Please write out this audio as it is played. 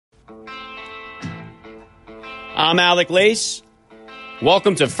I'm Alec Lace.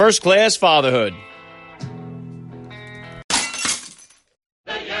 Welcome to First Class Fatherhood.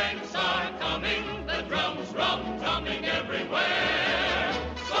 The Yanks are coming, the drums drumming everywhere.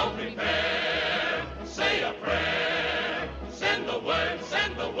 So prepare, say a prayer, send the word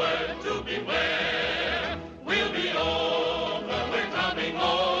to beware. We'll be over, we're coming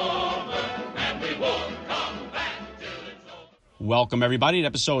over, and we won't come back till it's over. Welcome, everybody, to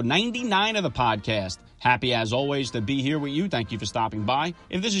episode 99 of the podcast. Happy, as always, to be here with you. Thank you for stopping by.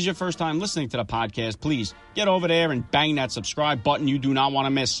 If this is your first time listening to the podcast, please get over there and bang that subscribe button. You do not want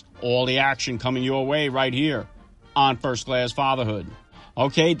to miss all the action coming your way right here on First Class Fatherhood.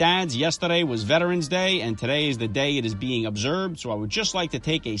 Okay, dads, yesterday was Veterans Day, and today is the day it is being observed. So I would just like to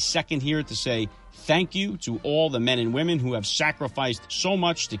take a second here to say thank you to all the men and women who have sacrificed so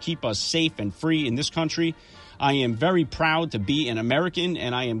much to keep us safe and free in this country. I am very proud to be an American,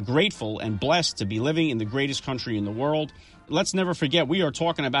 and I am grateful and blessed to be living in the greatest country in the world. Let's never forget, we are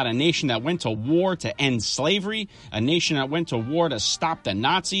talking about a nation that went to war to end slavery, a nation that went to war to stop the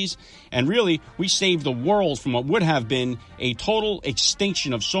Nazis, and really, we saved the world from what would have been a total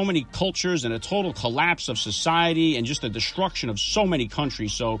extinction of so many cultures and a total collapse of society and just the destruction of so many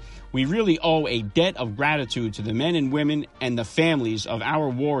countries. So we really owe a debt of gratitude to the men and women and the families of our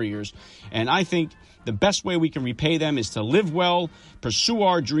warriors, and I think the best way we can repay them is to live well, pursue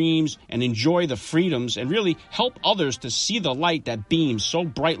our dreams, and enjoy the freedoms, and really help others to see the light that beams so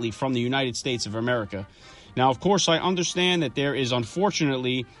brightly from the United States of America. Now, of course, I understand that there is,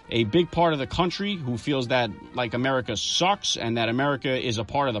 unfortunately, a big part of the country who feels that, like, America sucks and that America is a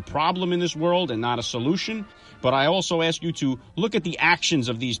part of the problem in this world and not a solution. But I also ask you to look at the actions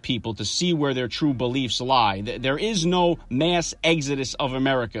of these people to see where their true beliefs lie. There is no mass exodus of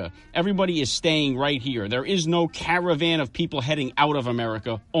America. Everybody is staying right here. There is no caravan of people heading out of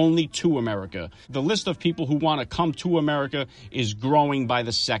America, only to America. The list of people who want to come to America is growing by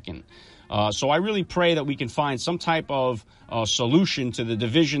the second. So I really pray that we can find some type of solution to the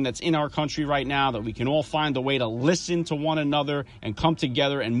division that's in our country right now, that we can all find a way to listen to one another and come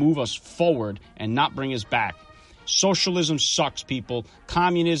together and move us forward and not bring us back. Socialism sucks, people.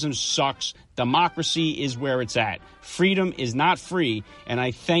 Communism sucks. Democracy is where it's at. Freedom is not free, and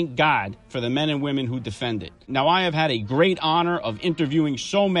I thank God for the men and women who defend it. Now, I have had a great honor of interviewing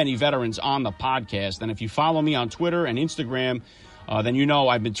so many veterans on the podcast, and if you follow me on Twitter and Instagram, then you know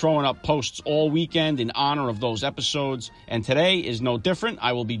I've been throwing up posts all weekend in honor of those episodes. And today is no different.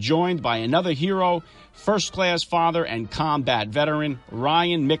 I will be joined by another hero, first-class father and combat veteran,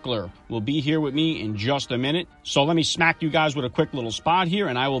 Ryan Michler, will be here with me in just a minute. So let me smack you guys with a quick little spot here,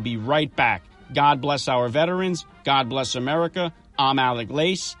 and I will be right back. God bless our veterans. God bless America. I'm Alec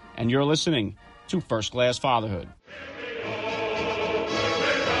Lace, and you're listening to First Class Fatherhood.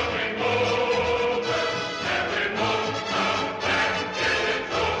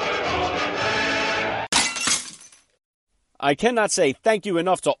 I cannot say thank you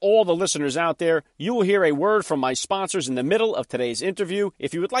enough to all the listeners out there. You will hear a word from my sponsors in the middle of today's interview.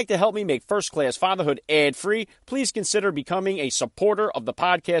 If you would like to help me make First Class Fatherhood ad-free, please consider becoming a supporter of the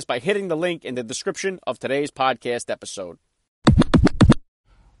podcast by hitting the link in the description of today's podcast episode.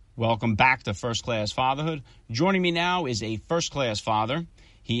 Welcome back to First Class Fatherhood. Joining me now is a first-class father.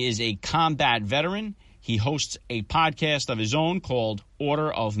 He is a combat veteran. He hosts a podcast of his own called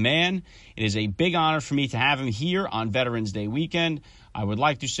Order of Man. It is a big honor for me to have him here on Veterans Day weekend. I would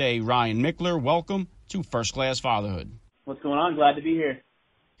like to say, Ryan Michler, welcome to First Class Fatherhood. What's going on? Glad to be here.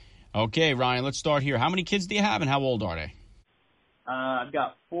 Okay, Ryan, let's start here. How many kids do you have, and how old are they? I've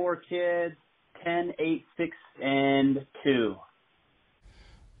got 4 kids, 10, 8, 6, and 2.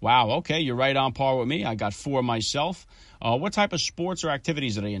 Wow, okay, you're right on par with me. I got 4 myself. What type of sports or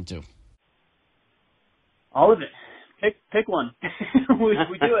activities are they into? All of it. Pick one.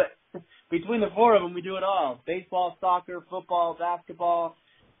 we do it. Between the 4 of them, we do it all. Baseball, soccer, football, basketball,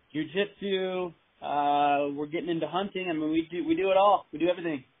 jiu-jitsu. We're getting into hunting. I mean, we do it all. We do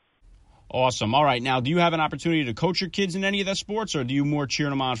everything. Awesome. All right. Now, do you have an opportunity to coach your kids in any of their sports, or do you more cheer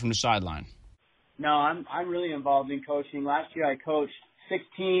them on from the sideline? No, I'm really involved in coaching. Last year I coached 6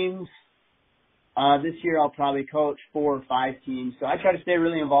 teams. This year I'll probably coach 4 or 5 teams. So I try to stay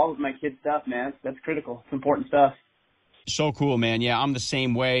really involved with my kids' stuff, man. That's critical. It's important stuff. So cool, man. Yeah, I'm the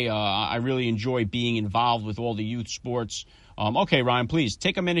same way. I really enjoy being involved with all the youth sports. Okay, Ryan, please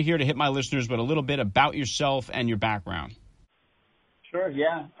take a minute here to hit my listeners with a little bit about yourself and your background. Sure,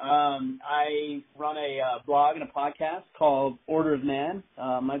 yeah. I run a blog and a podcast called Order of Man.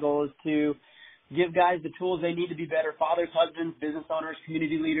 My goal is to give guys the tools they need to be better fathers, husbands, business owners,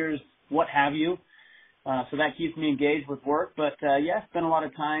 community leaders, what have you. So that keeps me engaged with work. But, yeah, spend a lot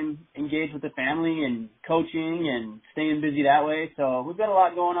of time engaged with the family and coaching and staying busy that way. So we've got a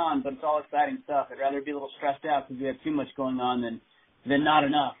lot going on, but it's all exciting stuff. I'd rather be a little stressed out because we have too much going on than not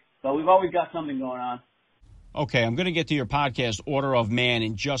enough. But we've always got something going on. Okay, I'm going to get to your podcast, Order of Man,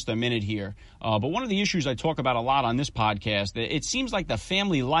 in just a minute here. But one of the issues I talk about a lot on this podcast, it seems like the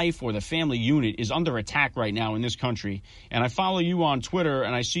family life or the family unit is under attack right now in this country. And I follow you on Twitter,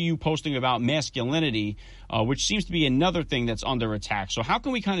 and I see you posting about masculinity, which seems to be another thing that's under attack. So how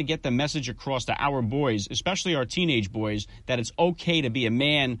can we kind of get the message across to our boys, especially our teenage boys, that it's okay to be a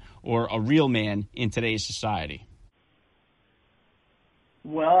man or a real man in today's society?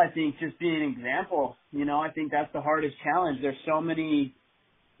 Well, I think just being an example, I think that's the hardest challenge. There's so many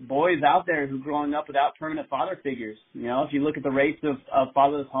boys out there who growing up without permanent father figures. If you look at the rates of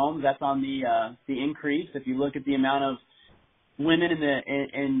fatherless homes, that's on the increase. If you look at the amount of women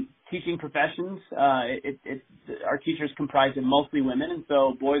in teaching professions, our teachers comprise of mostly women, and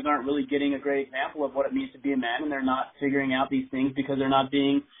so boys aren't really getting a great example of what it means to be a man, and they're not figuring out these things because they're not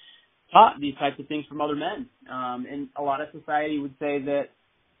being taught these types of things from other men. And a lot of society would say that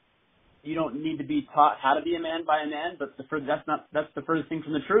you don't need to be taught how to be a man by a man, but that's the furthest thing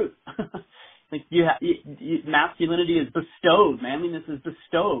from the truth. Like masculinity is bestowed, manliness is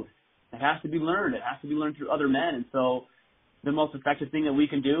bestowed. It has to be learned. It has to be learned through other men. And so the most effective thing that we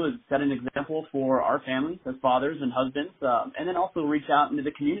can do is set an example for our families as fathers and husbands, and then also reach out into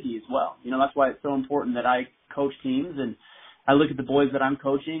the community as well. That's why it's so important that I coach teams, and I look at the boys that I'm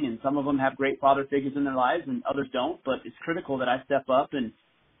coaching, and some of them have great father figures in their lives and others don't, but it's critical that I step up and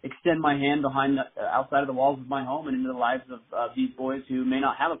extend my hand outside of the walls of my home and into the lives of these boys who may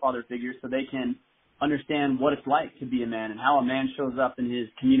not have a father figure, so they can understand what it's like to be a man and how a man shows up in his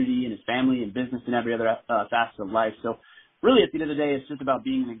community and his family and business and every other facet of life. So really, at the end of the day, it's just about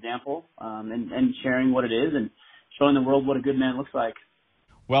being an example and sharing what it is and showing the world what a good man looks like.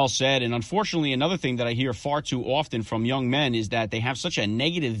 Well said. And unfortunately, another thing that I hear far too often from young men is that they have such a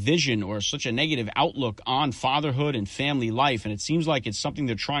negative vision or such a negative outlook on fatherhood and family life. And it seems like it's something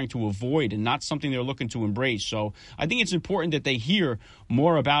they're trying to avoid and not something they're looking to embrace. So I think it's important that they hear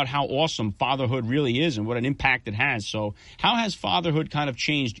more about how awesome fatherhood really is and what an impact it has. So how has fatherhood kind of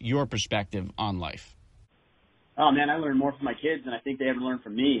changed your perspective on life? Oh, man, I learn more from my kids than I think they ever learned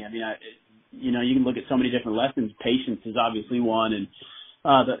from me. I mean, you can look at so many different lessons. Patience is obviously one, and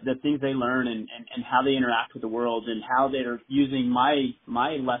the things they learn and how they interact with the world and how they're using my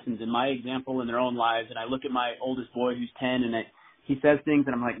lessons and my example in their own lives. And I look at my oldest boy who's 10, and he says things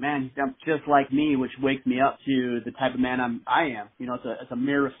and I'm like, man, he sounds just like me, which wakes me up to the type of man I am. It's a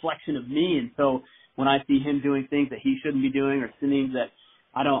mere reflection of me. And so when I see him doing things that he shouldn't be doing or things that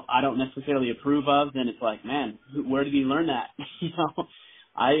I don't necessarily approve of, then it's like, man, where did he learn that?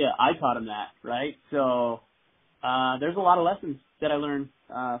 I taught him that, right? So there's a lot of lessons that I learned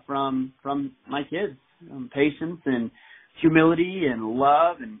from my kids, patience and humility and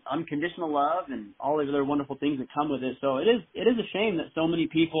love and unconditional love and all of the other wonderful things that come with it. So it is a shame that so many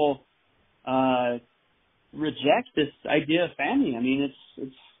people reject this idea of family. I mean,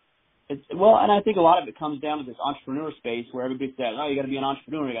 it's and I think a lot of it comes down to this entrepreneur space where everybody says, oh, you got to be an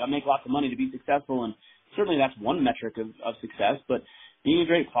entrepreneur, you got to make lots of money to be successful, and certainly that's one metric of success. But being a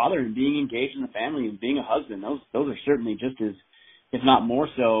great father and being engaged in the family and being a husband, those are certainly just as, if not more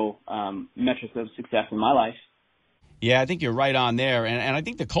so, metrics of success in my life. Yeah, I think you're right on there. And I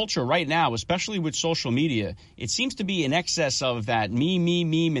think the culture right now, especially with social media, it seems to be in excess of that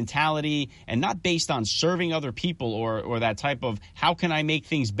me mentality and not based on serving other people or that type of how can I make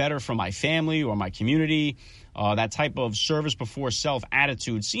things better for my family or my community. That type of service before self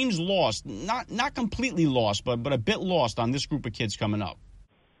attitude seems lost, not completely lost, but a bit lost on this group of kids coming up.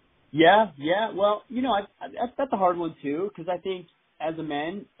 Yeah. Well, that's a hard one, too, because I think as a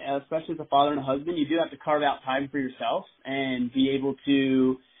man, especially as a father and a husband, you do have to carve out time for yourself and be able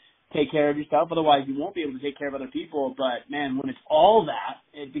to take care of yourself. Otherwise, you won't be able to take care of other people. But, man, when it's all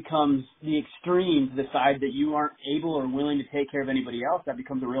that, it becomes the extreme to the side that you aren't able or willing to take care of anybody else. That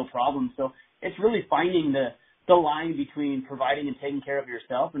becomes a real problem. So it's really finding the line between providing and taking care of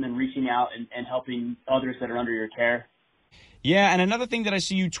yourself and then reaching out and helping others that are under your care. Yeah, and another thing that I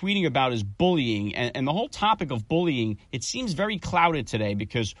see you tweeting about is bullying. And the whole topic of bullying, it seems very clouded today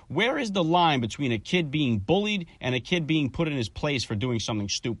because where is the line between a kid being bullied and a kid being put in his place for doing something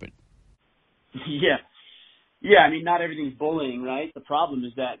stupid? Yeah, I mean, not everything's bullying, right? The problem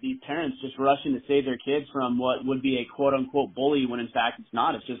is that these parents just rush in to save their kids from what would be a quote-unquote bully when, in fact, it's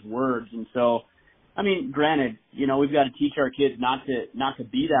not. It's just words. And so, I mean, granted, we've got to teach our kids not to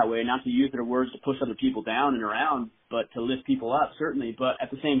be that way, not to use their words to push other people down and around, but to lift people up, certainly. But at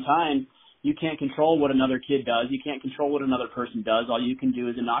the same time, you can't control what another kid does. You can't control what another person does. All you can do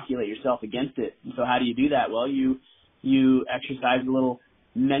is inoculate yourself against it. And so how do you do that? Well, you exercise a little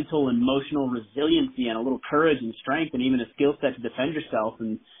mental and emotional resiliency and a little courage and strength and even a skill set to defend yourself.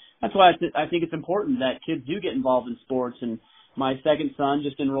 And that's why I think it's important that kids do get involved in sports. And my second son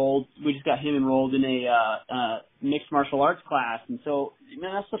we just got him enrolled in a mixed martial arts class. And so,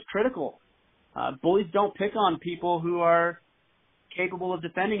 man, that's just critical. Bullies don't pick on people who are capable of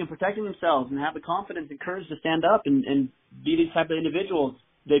defending and protecting themselves and have the confidence and courage to stand up and be these type of individuals.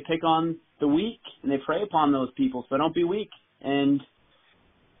 They pick on the weak and they prey upon those people. So don't be weak and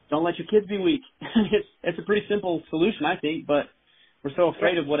don't let your kids be weak. It's a pretty simple solution, I think, but we're so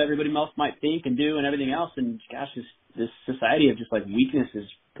afraid of what everybody else might think and do and everything else. And gosh, this society of just like weakness is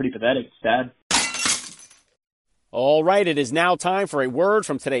pretty pathetic. It's sad. All right, it is now time for a word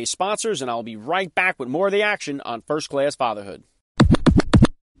from today's sponsors, and I'll be right back with more of the action on First Class Fatherhood.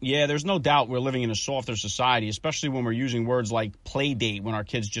 Yeah, there's no doubt we're living in a softer society, especially when we're using words like play date when our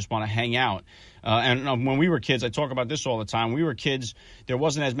kids just want to hang out. And when we were kids, I talk about this all the time. When we were kids, there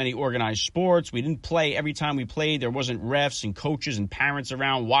wasn't as many organized sports. We didn't play every time we played. There wasn't refs and coaches and parents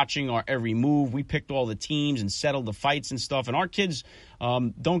around watching our every move. We picked all the teams and settled the fights and stuff. And our kids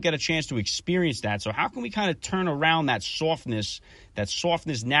don't get a chance to experience that. So how can we kind of turn around that softness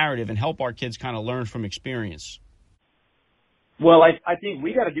narrative and help our kids kind of learn from experience? Well, I think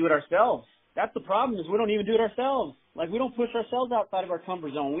we got to do it ourselves. That's the problem is we don't even do it ourselves. Like we don't push ourselves outside of our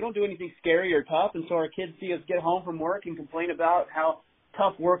comfort zone. We don't do anything scary or tough. And so our kids see us get home from work and complain about how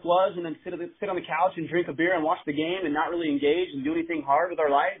tough work was and then sit on the couch and drink a beer and watch the game and not really engage and do anything hard with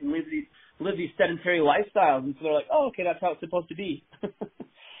our life and live these sedentary lifestyles. And so they're like, oh, okay, that's how it's supposed to be.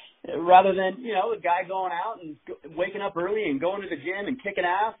 Rather than, a guy going out and waking up early and going to the gym and kicking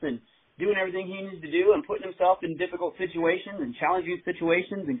ass and doing everything he needs to do and putting himself in difficult situations and challenging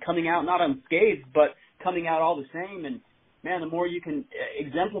situations and coming out not unscathed, but coming out all the same. And, man, the more you can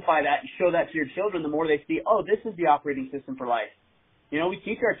exemplify that and show that to your children, the more they see, oh, this is the operating system for life. We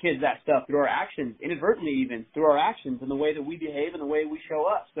teach our kids that stuff through our actions, inadvertently even, through our actions and the way that we behave and the way we show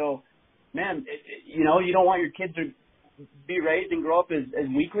up. So, man, you don't want your kids to be raised and grow up as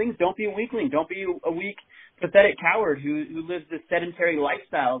weaklings. Don't be a weakling. Don't be a weak, pathetic coward who lives this sedentary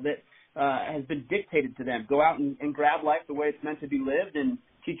lifestyle that has been dictated to them. Go out and grab life the way it's meant to be lived and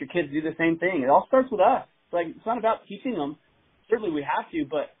teach your kids to do the same thing. It all starts with us. It's not about teaching them. Certainly we have to,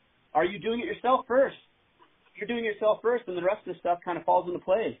 but are you doing it yourself first? If you're doing it yourself first, then the rest of the stuff kind of falls into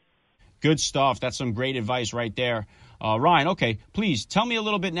place. Good stuff. That's some great advice right there. Ryan, okay, please tell me a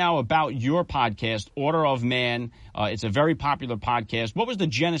little bit now about your podcast, Order of Man. It's a very popular podcast. What was the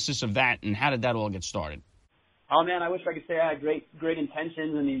genesis of that, and how did that all get started? Oh man, I wish I could say I had great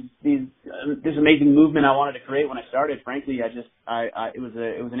intentions and this amazing movement I wanted to create when I started. Frankly, it was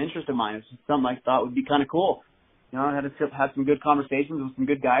an interest of mine. It was just something I thought would be kind of cool. I had some good conversations with some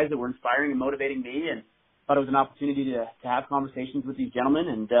good guys that were inspiring and motivating me, and thought it was an opportunity to have conversations with these gentlemen.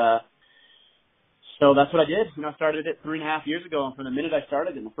 And so that's what I did. I started it 3.5 years ago, and from the minute I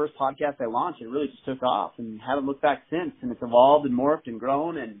started and the first podcast I launched, it really just took off and haven't looked back since. And it's evolved and morphed and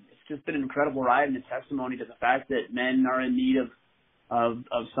grown, and just been an incredible ride and a testimony to the fact that men are in need of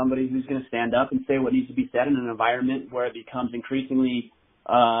somebody who's going to stand up and say what needs to be said in an environment where it becomes increasingly,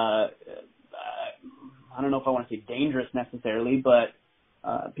 I don't know if I want to say dangerous necessarily, but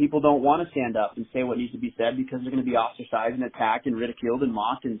people don't want to stand up and say what needs to be said because they're going to be ostracized and attacked and ridiculed and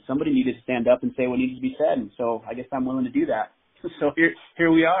mocked, and somebody needed to stand up and say what needs to be said. And so I guess I'm willing to do that. So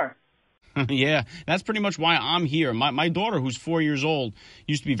here we are. Yeah, that's pretty much why I'm here. My daughter, who's 4 years old,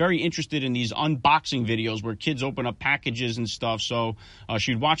 used to be very interested in these unboxing videos where kids open up packages and stuff. So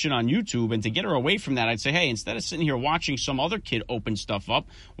she'd watch it on YouTube. And to get her away from that, I'd say, hey, instead of sitting here watching some other kid open stuff up,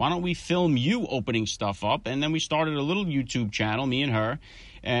 why don't we film you opening stuff up? And then we started a little YouTube channel, me and her.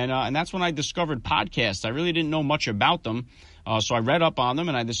 And that's when I discovered podcasts. I really didn't know much about them. So I read up on them,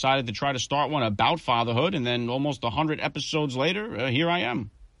 and I decided to try to start one about fatherhood. And then almost 100 episodes later, here I am.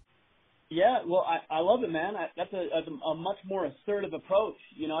 Yeah, well, I love it, man. That's a much more assertive approach.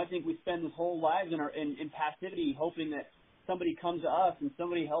 I think we spend this whole lives in passivity, hoping that somebody comes to us and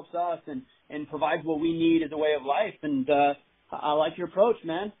somebody helps us and provides what we need as a way of life. And I like your approach,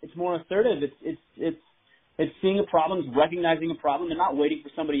 man. It's more assertive. It's seeing a problem, recognizing a problem, and not waiting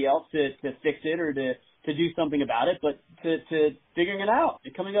for somebody else to fix it or to do something about it, but to figuring it out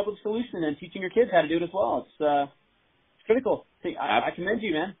and coming up with a solution and teaching your kids how to do it as well. It's critical. I commend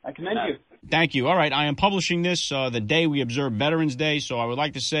you, man. I commend you. Thank you. All right. I am publishing this the day we observe Veterans Day, so I would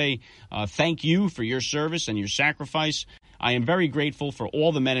like to say thank you for your service and your sacrifice. I am very grateful for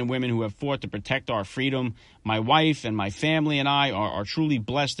all the men and women who have fought to protect our freedom. My wife and my family and I are truly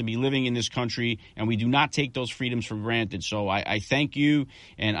blessed to be living in this country, and we do not take those freedoms for granted. So I thank you,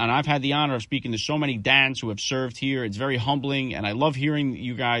 and I've had the honor of speaking to so many dads who have served here. It's very humbling, and I love hearing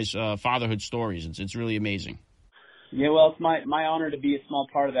you guys' fatherhood stories. It's really amazing. Yeah, well, it's my honor to be a small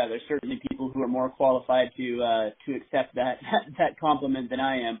part of that. There's certainly people who are more qualified to accept that compliment than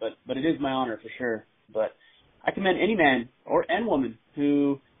I am, but it is my honor for sure. But I commend any man and woman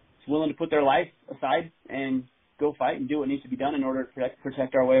who is willing to put their life aside and go fight and do what needs to be done in order to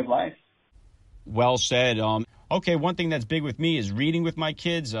protect our way of life. Well said. Okay, one thing that's big with me is reading with my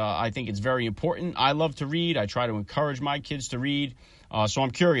kids. I think it's very important. I love to read. I try to encourage my kids to read. So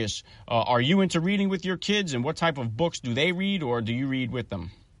I'm curious, are you into reading with your kids, and what type of books do they read, or do you read with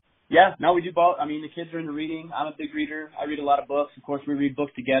them? Yeah, no, we do both. I mean, the kids are into reading. I'm a big reader. I read a lot of books. Of course, we read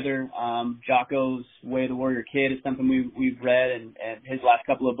books together. Jocko's Way of the Warrior Kid is something we've read, and his last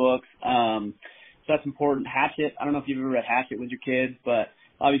couple of books. So that's important. Hatchet, I don't know if you've ever read Hatchet with your kids, but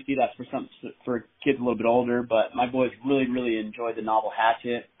obviously that's for kids a little bit older. But my boys really, really enjoyed the novel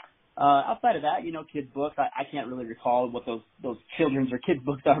Hatchet. Outside of that, kids' books, I can't really recall what those children's or kids'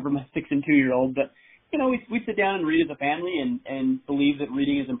 books are for my 6 and 2-year-old, but, we sit down and read as a family and believe that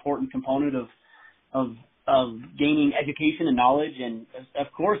reading is an important component of gaining education and knowledge and,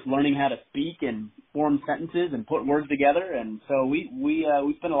 of course, learning how to speak and form sentences and put words together. And so we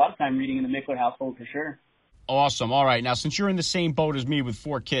spend a lot of time reading in the Mickler household for sure. Awesome. All right. Now, since you're in the same boat as me with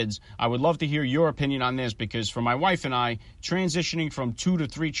 4 kids, I would love to hear your opinion on this, because for my wife and I, transitioning from 2 to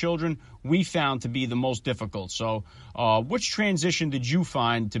 3 children, we found to be the most difficult. So which transition did you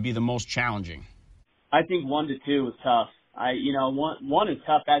find to be the most challenging? I think 1 to 2 was tough. One is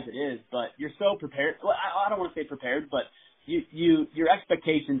tough as it is, but you're so prepared. Well, I don't want to say prepared, but your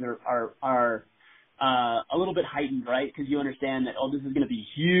expectations are a little bit heightened, right? Because you understand that, this is going to be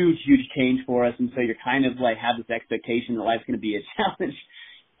huge change for us. And so you're kind of like have this expectation that life's going to be a challenge.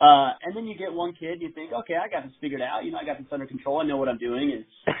 And then you get one kid, you think, okay, I got this figured out. I got this under control. I know what I'm doing. And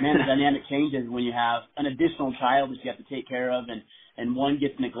man, the dynamic changes when you have an additional child that you have to take care of, and one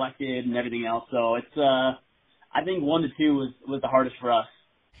gets neglected and everything else. So it's, I think 1 to 2 was the hardest for us.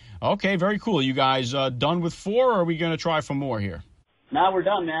 Okay, very cool. You guys done with 4, or are we going to try for more here? No, we're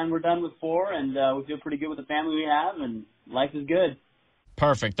done, man. We're done with 4, and we feel pretty good with the family we have, and life is good.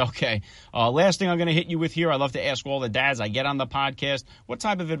 Perfect. Okay. Last thing I'm going to hit you with here, I love to ask all the dads I get on the podcast, what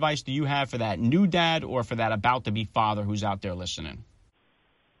type of advice do you have for that new dad or for that about-to-be father who's out there listening?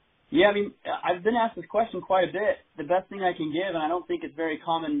 Yeah, I mean, I've been asked this question quite a bit. The best thing I can give, and I don't think it's very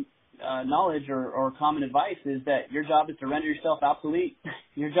common knowledge or common advice, is that your job is to render yourself obsolete.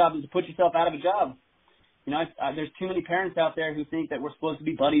 Your job is to put yourself out of a job. There's too many parents out there who think that we're supposed to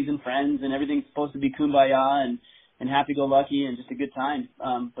be buddies and friends and everything's supposed to be kumbaya and happy-go-lucky and just a good time.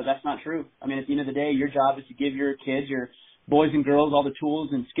 But that's not true. I mean, at the end of the day, your job is to give your kids, your boys and girls, all the tools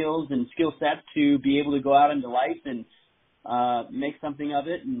and skills and skill sets to be able to go out into life and make something of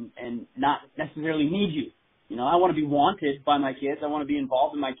it and not necessarily need you. I want to be wanted by my kids. I want to be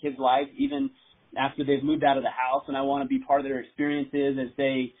involved in my kids' lives even after they've moved out of the house, and I want to be part of their experiences as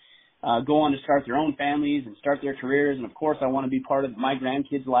they go on to start their own families and start their careers. And, of course, I want to be part of my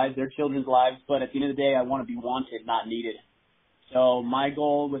grandkids' lives, their children's lives. But at the end of the day, I want to be wanted, not needed. So my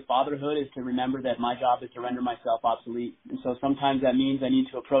goal with fatherhood is to remember that my job is to render myself obsolete. And so sometimes that means I need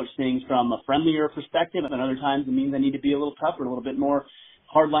to approach things from a friendlier perspective, and other times it means I need to be a little tougher, a little bit more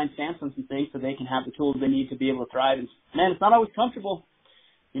hardline stance on some things so they can have the tools they need to be able to thrive. And, man, it's not always comfortable.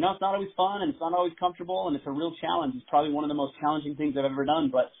 It's not always fun, and it's not always comfortable, and it's a real challenge. It's probably one of the most challenging things I've ever done,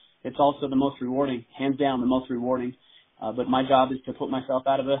 but it's also the most rewarding, hands down the most rewarding. But my job is to put myself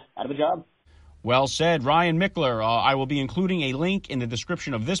out of a job. Well said. Ryan Mickler, I will be including a link in the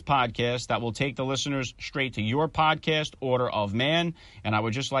description of this podcast that will take the listeners straight to your podcast, Order of Man. And I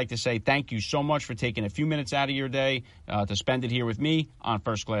would just like to say thank you so much for taking a few minutes out of your day to spend it here with me on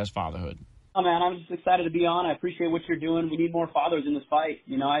First Class Fatherhood. Oh, man, I'm just excited to be on. I appreciate what you're doing. We need more fathers in this fight.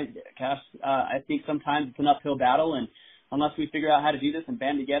 I think sometimes it's an uphill battle, and unless we figure out how to do this and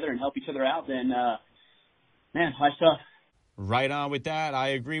band together and help each other out, then, man, life's tough. Right on with that. I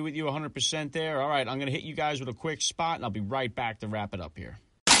agree with you 100% there. All right, I'm going to hit you guys with a quick spot, and I'll be right back to wrap it up here.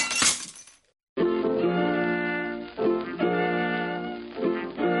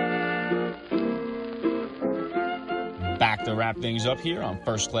 Back to to wrap things up here on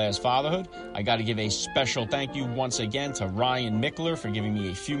First Class Fatherhood. I got to give a special thank you once again to Ryan Mickler for giving me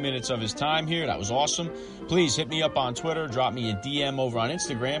a few minutes of his time here. That was awesome. Please hit me up on Twitter, drop me a DM over on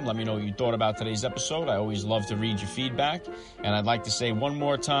Instagram. Let me know what you thought about today's episode. I always love to read your feedback. And I'd like to say one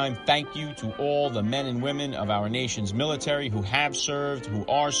more time, thank you to all the men and women of our nation's military who have served, who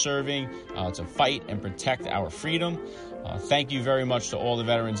are serving to fight and protect our freedom. Thank you very much to all the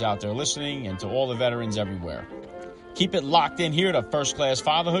veterans out there listening and to all the veterans everywhere. Keep it locked in here to First Class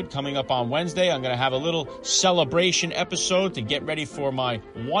Fatherhood. Coming up on Wednesday, I'm going to have a little celebration episode to get ready for my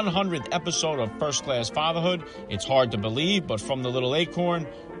 100th episode of First Class Fatherhood. It's hard to believe, but from the little acorn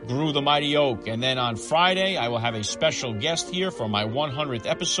grew the mighty oak. And then on Friday, I will have a special guest here for my 100th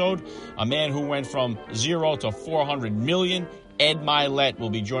episode, a man who went from 0 to 400 million. Ed Milet will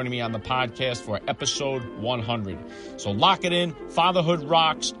be joining me on the podcast for episode 100. So lock it in. Fatherhood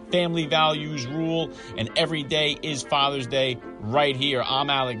rocks, family values rule, and every day is Father's Day right here. I'm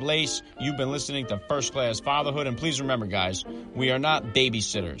Alec Lace. You've been listening to First Class Fatherhood. And please remember, guys, we are not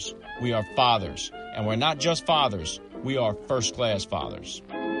babysitters. We are fathers. And we're not just fathers. We are first-class fathers.